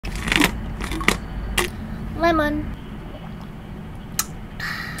lemon.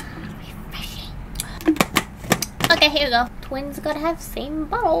 Refreshing. Okay, here we go. Twins gotta have same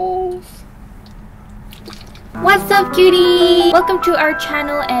bottles. What's up, cuties? Welcome to our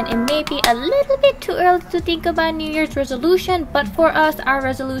channel, and it may be a little bit too early to think about New Year's resolution, but for us, our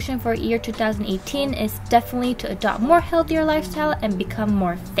resolution for year 2018 is definitely to adopt more healthier lifestyle and become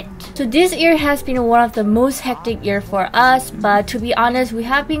more fit. So this year has been one of the most hectic year for us, but to be honest, we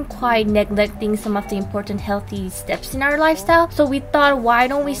have been quite neglecting some of the important healthy steps in our lifestyle. So we thought, why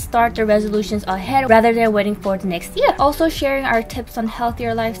don't we start the resolutions ahead rather than waiting for the next year? Also, sharing our tips on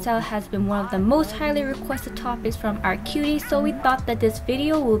healthier lifestyle has been one of the most highly requested topics from our cuties, so we thought that this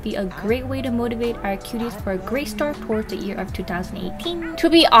video will be a great way to motivate our cuties for a great start towards the year of 2018. To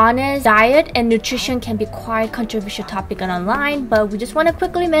be honest, diet and nutrition can be quite controversial topic on online, but we just want to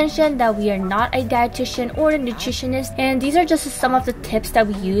quickly mention that we are not a dietitian or a nutritionist, and these are just some of the tips that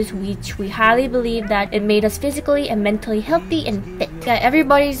we use, which we highly believe that it made us physically and mentally healthy and fit.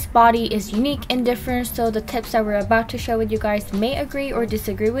 Everybody's body is unique and different, so the tips that we're about to share with you guys may agree or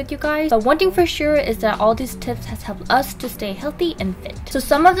disagree with you guys, but one thing for sure is that all these tips has helped us to stay healthy and fit. So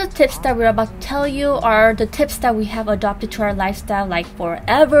some of the tips that we're about to tell you are the tips that we have adopted to our lifestyle like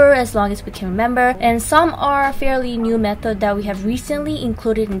forever, as long as we can remember, and some are fairly new method that we have recently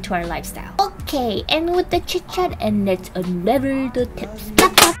included into our lifestyle. Okay, and with the chit chat, and let's unravel the tips.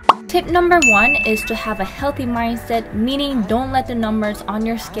 Tip number 1 is to have a healthy mindset, meaning don't let the numbers on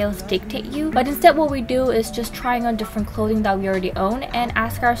your scales dictate you, but instead what we do is just trying on different clothing that we already own and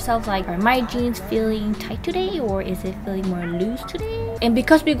ask ourselves like, are my jeans feeling tight today, or is it feeling more loose today? And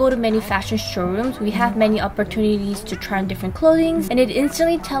because we go to many fashion showrooms, we have many opportunities to try on different clothing, and it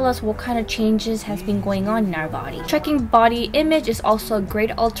instantly tells us what kind of changes has been going on in our body. Checking body image is also a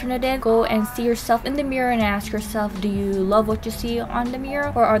great alternative. Go and see yourself in the mirror and ask yourself, do you love what you see on the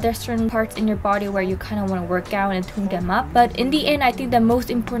mirror, or are there certain parts in your body where you kind of want to work out and tune them up? But in the end, I think the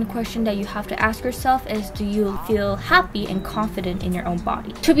most important question that you have to ask yourself is, do you feel happy and confident in your own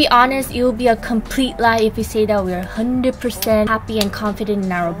body? To be honest, it will be a complete lie if we say that we're 100% happy and confident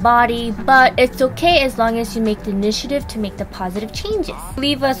in our body, but it's okay as long as you make the initiative to make the positive changes.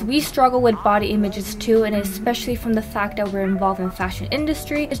 Believe us, we struggle with body images too, and especially from the fact that we're involved in fashion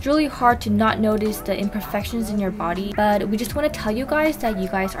industry, it's really hard to not notice the imperfections in your body, but we just want to tell you guys that you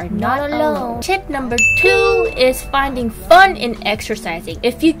guys are not alone. Tip number 2 is finding fun in exercising.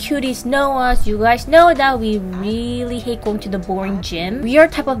 If you cuties know us, you guys know that we really hate going to the boring gym. We are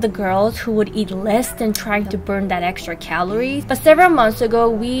type of the girls who would eat less than trying to burn that extra calories, but several months ago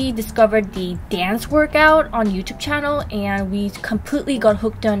we discovered the dance workout on YouTube channel, and we completely got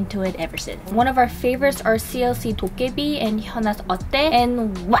hooked onto it ever since. One of our favorites are CLC 도깨비 and 현아's 어때,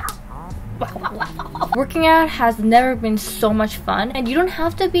 and wow! Working out has never been so much fun, and you don't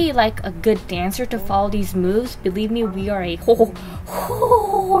have to be like a good dancer to follow these moves. Believe me, we are a horrible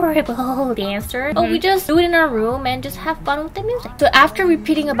dancer, but we just do it in our room and just have fun with the music. So after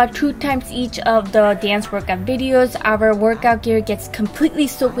repeating about 2 times each of the dance workout videos, our workout gear gets completely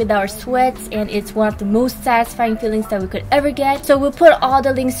soaked with our sweats, and it's one of the most satisfying feelings that we could ever get. So we'll put all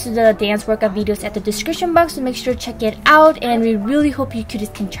the links to the dance workout videos at the description box, so make sure to check it out, and we really hope you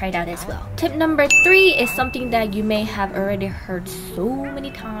cuties can try it out as well. Tip number 3 is something that you may have already heard so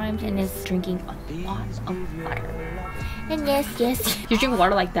many times, and it's drinking a lot of water. And yes, you drink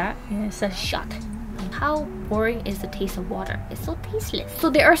water like that, and it's a shot. How boring is the taste of water? It's so tasteless. So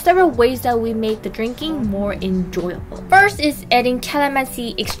there are several ways that we make the drinking more enjoyable. First is adding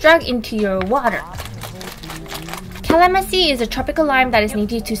Calamansi extract into your water. Calamansi is a tropical lime that is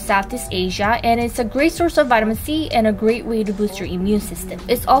native to Southeast Asia, and it's a great source of vitamin C and a great way to boost your immune system.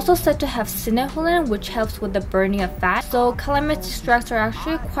 It's also said to have cinnamon, which helps with the burning of fat. So calamansi extracts are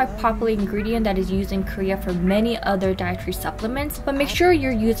actually a quite popular ingredient that is used in Korea for many other dietary supplements, but make sure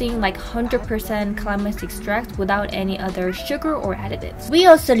you're using like 100% calamansi extracts without any other sugar or additives. We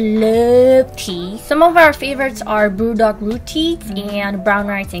also love tea. Some of our favorites are brewdog root teas and brown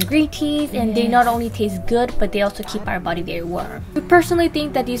rice and green teas, and they not only taste good, but they also keep our body very warm. We personally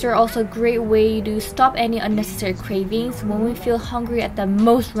think that these are also a great way to stop any unnecessary cravings when we feel hungry at the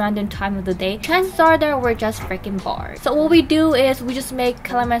most random time of the day. Chances are that we're just freaking bored. So what we do is we just make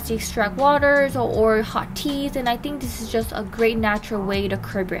calamansi extract waters or hot teas, and I think this is just a great natural way to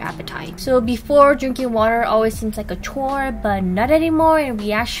curb your appetite. So before, drinking water always seems like a chore, but not anymore, and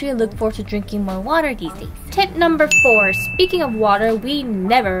we actually look forward to drinking more water these days. Tip number 4, speaking of water, we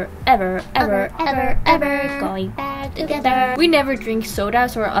never ever going back get together. We never drink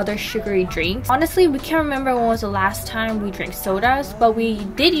sodas or other sugary drinks. Honestly, we can't remember when was the last time we drank sodas, but we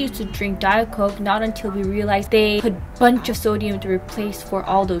did used to drink Diet Coke not until we realized they put a bunch of sodium to replace for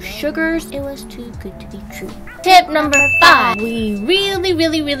all those sugars. It was too good to be true. Tip number 5. We really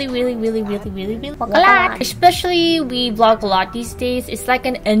walk a lot. Especially we vlog a lot these days. It's like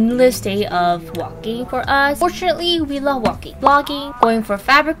an endless day of walking for us. Fortunately, we love walking. Vlogging, going for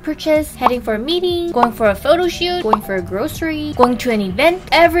fabric purchase, heading for a meeting, going for a photo shoot, going for a grocery, going to an event.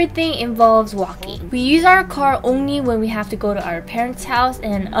 Everything involves walking. We use our car only when we have to go to our parents' house,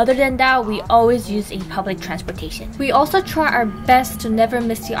 and other than that, we always use a public transportation. We also try our best to never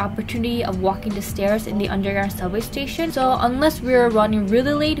miss the opportunity of walking the stairs in the underground subway station. So unless we're running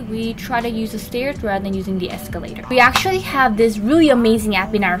really late, we try to use the stairs rather than using the escalator. We actually have this really amazing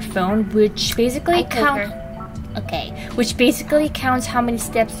app in our phone which basically counts how many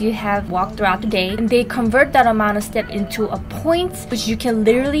steps you have walked throughout the day, and they convert that amount of steps into a points which you can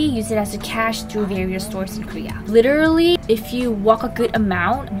literally use it as a cash through various stores in Korea. Literally, if you walk a good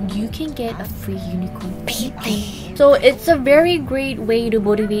amount, you can get a free unicorn baby. So it's a very great way to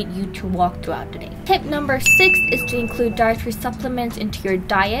motivate you to walk throughout the day. Tip number 6 is to include dietary supplements into your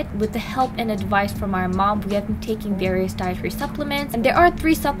diet. With the help and advice from our mom, we have been taking various dietary supplements, and there are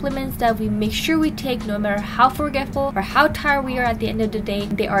 3 supplements that we make sure we take no matter how forgetful or how tired we are at the end of the day.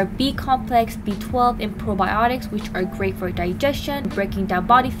 They are B complex, B12, and probiotics, which are great for digestion, breaking down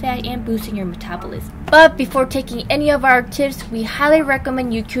body fat, and boosting your metabolism. But before taking any of our tips, we highly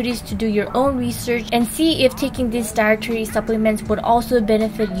recommend you cuties to do your own research and see if taking these dietary supplements would also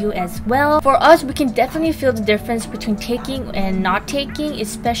benefit you as well. For us, we can definitely feel the difference between taking and not taking,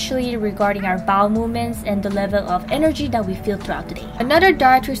 especially regarding our bowel movements and the level of energy that we feel throughout the day. Another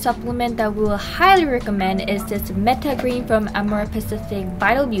dietary supplement that we will highly recommend is this Meta Green from Amore Pacific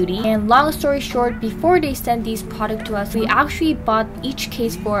Vital Beauty. And long story short, before they sent these products to us, we actually bought each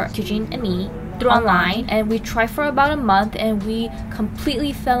case for Q2HAN and me through online, and we tried for about a month and we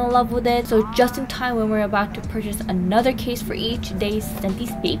completely fell in love with it. So just in time when we're about to purchase another case for each, they sent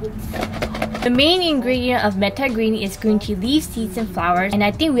these babies. The main ingredient of Meta Green is green tea leaves, seeds, and flowers, and I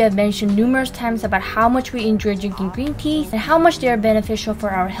think we have mentioned numerous times about how much we enjoy drinking green teas and how much they are beneficial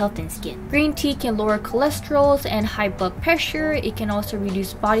for our health and skin. Green tea can lower cholesterol and high blood pressure. It can also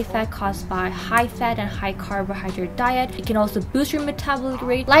reduce body fat caused by high fat and high carbohydrate diet. It can also boost your metabolic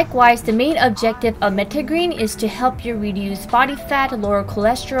rate. Likewise, the main objective of Meta Green is to help you reduce body fat, lower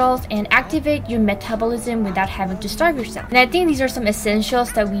cholesterol, and activate your metabolism without having to starve yourself. And I think these are some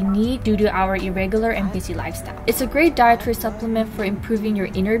essentials that we need due to our irregular and busy lifestyle. It's a great dietary supplement for improving your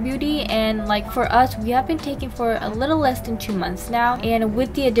inner beauty, and like for us, we have been taking for a little less than 2 months now, and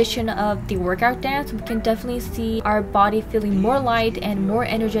with the addition of the workout dance, we can definitely see our body feeling more light and more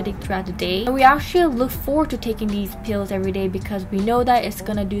energetic throughout the day. And we actually look forward to taking these pills every day because we know that it's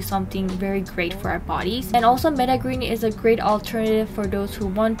gonna do something very great for our bodies. And also, Meta Green is a great alternative for those who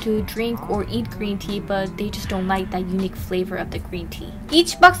want to drink or eat green tea but they just don't like that unique flavor of the green tea.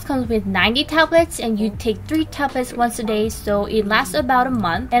 Each box comes with 90 tablets, and you take 3 tablets once a day, so it lasts about a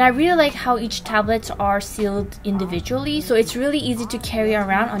month. And I really like how each tablets are sealed individually, so it's really easy to carry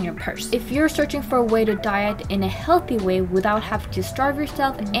around on your purse. If you're searching for a way to diet in a healthy way without having to starve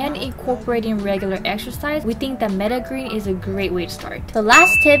yourself and incorporating regular exercise, we think that Meta Green is a great way to start. The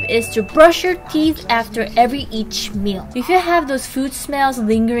last tip is to brush your teeth after each meal. If you have those food smells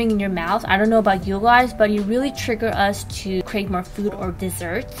lingering in your mouth, I don't know about you guys, but it really triggers us to crave more food or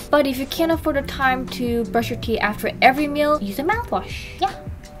desserts. But if you can't afford the time to brush your teeth after every meal, use a mouthwash. Yeah,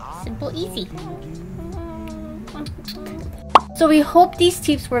 simple, easy. So we hope these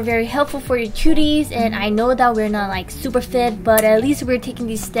tips were very helpful for your cuties, and I know that we're not like super fit, but at least we're taking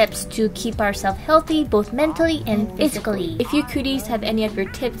these steps to keep ourselves healthy both mentally and physically. If you cuties have any of your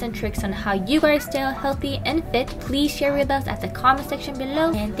tips and tricks on how you guys stay healthy and fit, please share with us at the comment section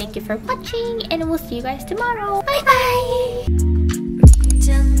below. And thank you for watching, and we'll see you guys tomorrow. Bye bye!